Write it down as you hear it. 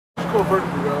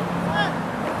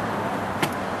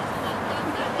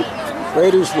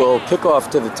Raiders will kick off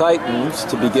to the Titans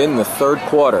to begin the third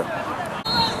quarter.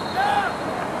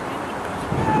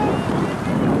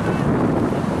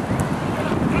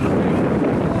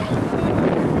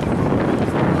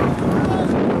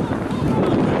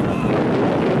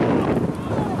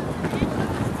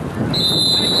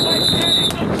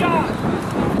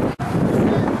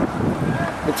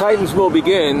 The Titans will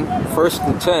begin 1st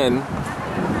and 10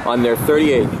 on their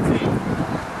 38.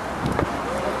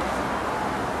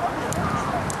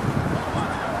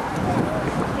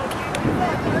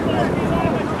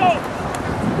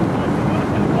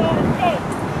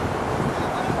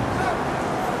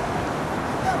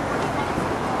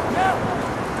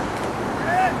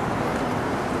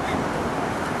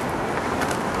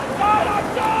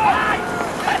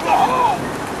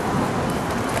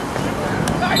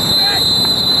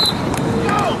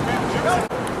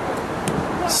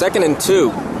 Second and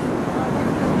 2.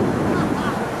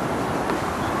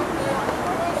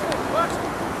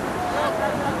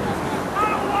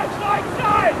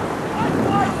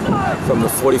 From the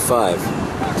 45.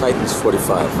 Titans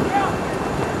 45.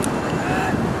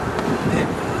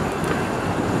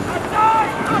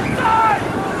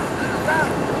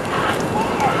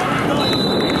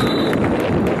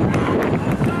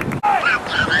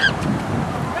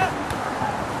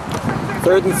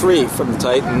 Third and 3 from the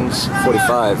Titans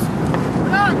 45.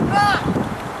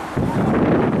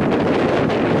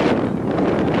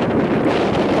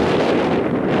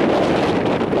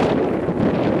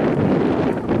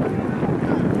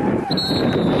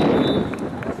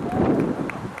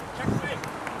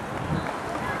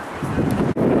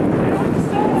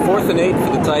 Fourth and 8 for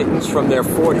the Titans from their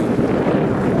 40.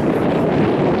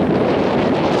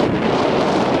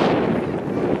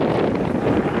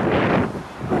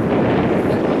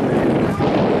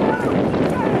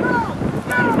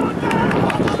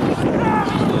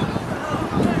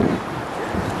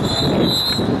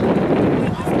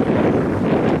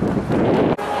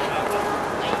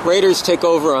 Raiders take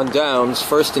over on downs,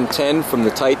 1st and 10 from the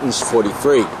Titans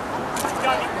 43.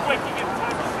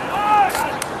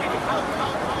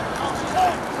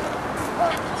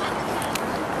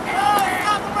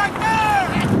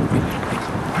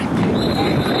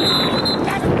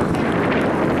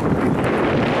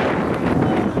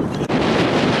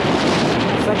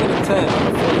 Second and 10 on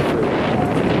the 43.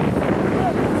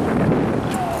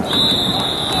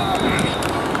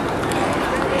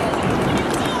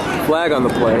 Flag on the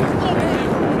play.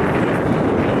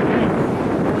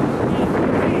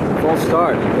 False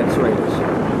start against Raiders.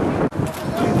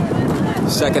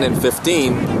 Second and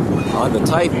 15 on the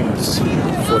Titans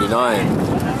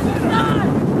 49.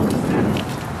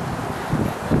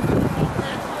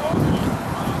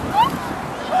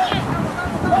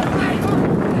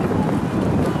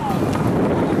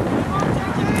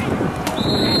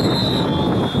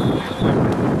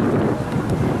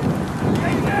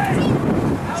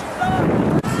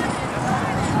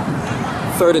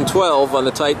 Third and 12 on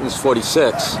the Titans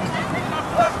 46.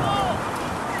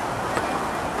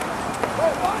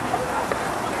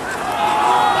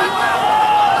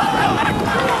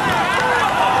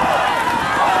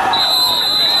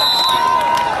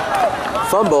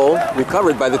 Fumble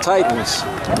recovered by the Titans.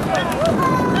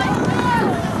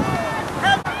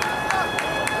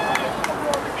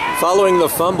 Following the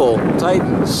fumble,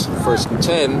 Titans 1st and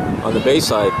 10 on the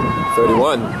Bayside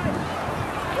 31.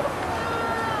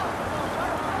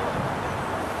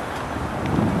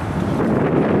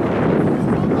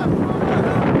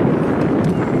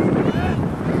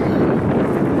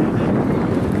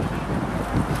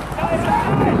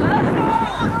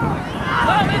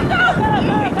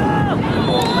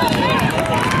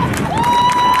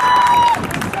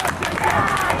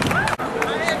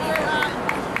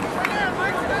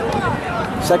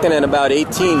 Second and about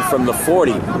 18 from the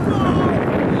 40.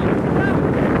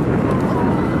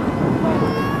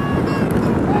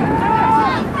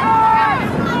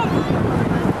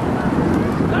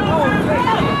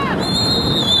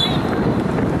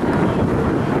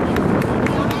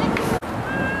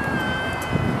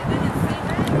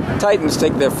 Titans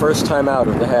take their first time out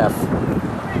of the half.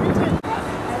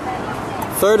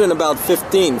 Third and about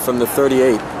 15 from the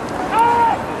 38.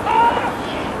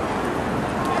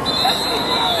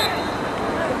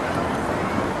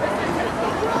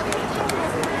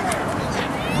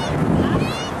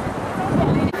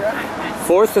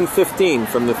 Fourth and 15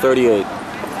 from the 38.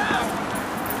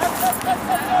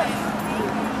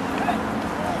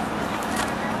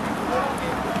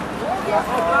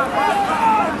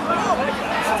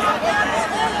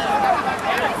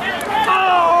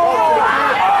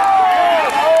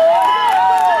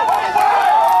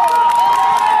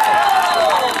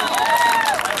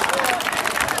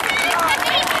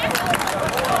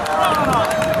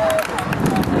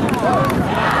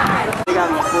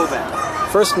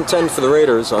 First and 10 for the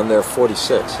Raiders on their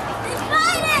 46. Okay,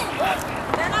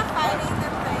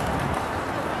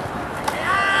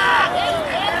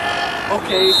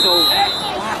 so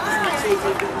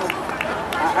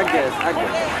I guess.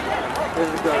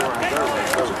 There's a go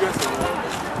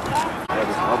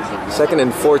around. Second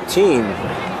and 14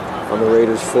 on the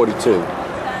Raiders' 42.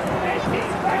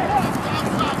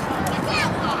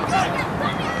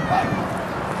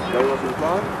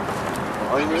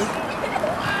 Oh, yeah.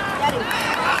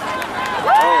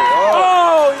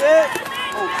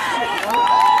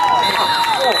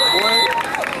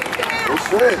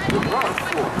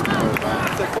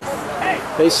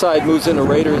 Bayside moves into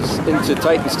Raiders into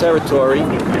Titans territory.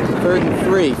 Third and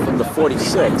 3 from the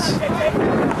 46.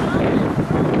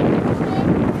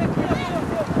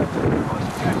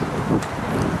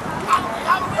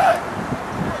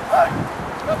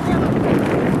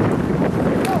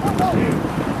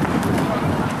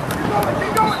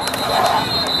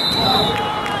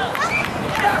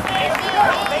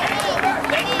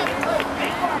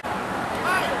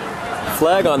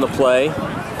 Flag on the play.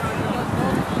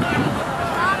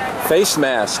 Face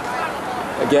mask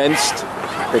against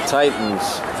the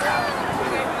Titans.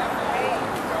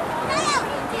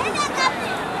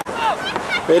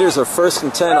 Raiders are first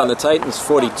and 10 on the Titans'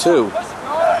 42.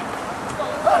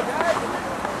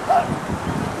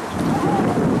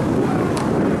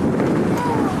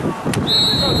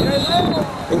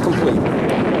 Incomplete.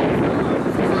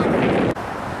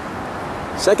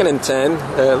 Second and 10.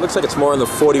 It looks like it's more on the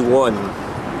 41.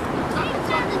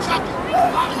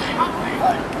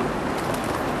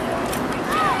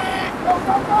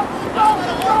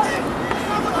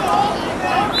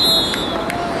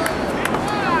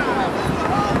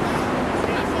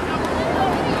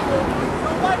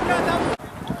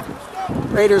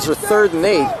 Raiders are third and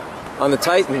 8 on the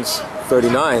Titans'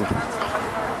 39.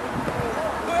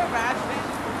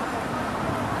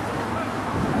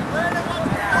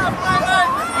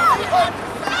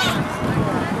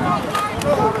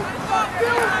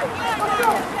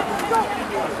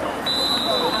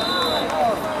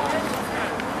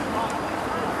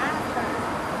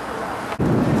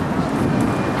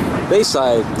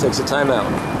 Bayside takes a timeout.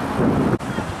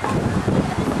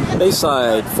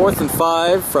 Bayside, 4th and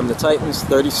 5 from the Titans'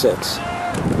 36.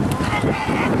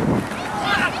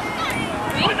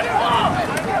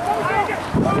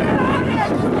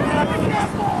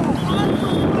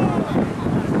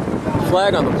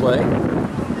 Flag on the play.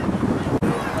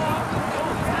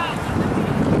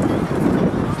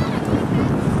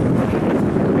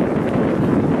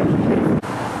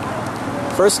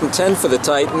 First and 10 for the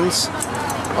Titans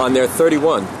on their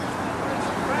 31.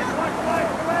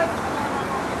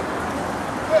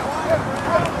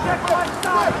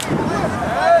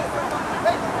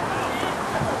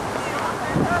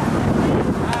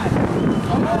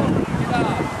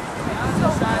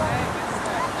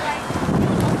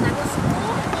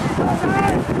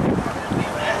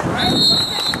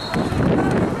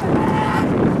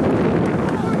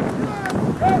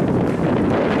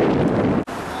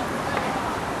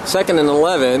 Second and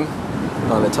 11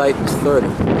 on the Titans' 30.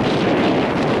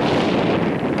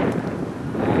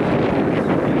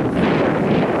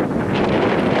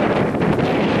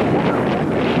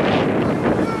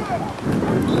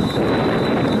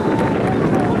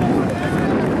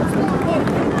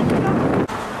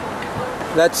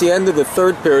 That's the end of the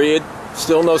third period.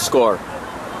 Still no score.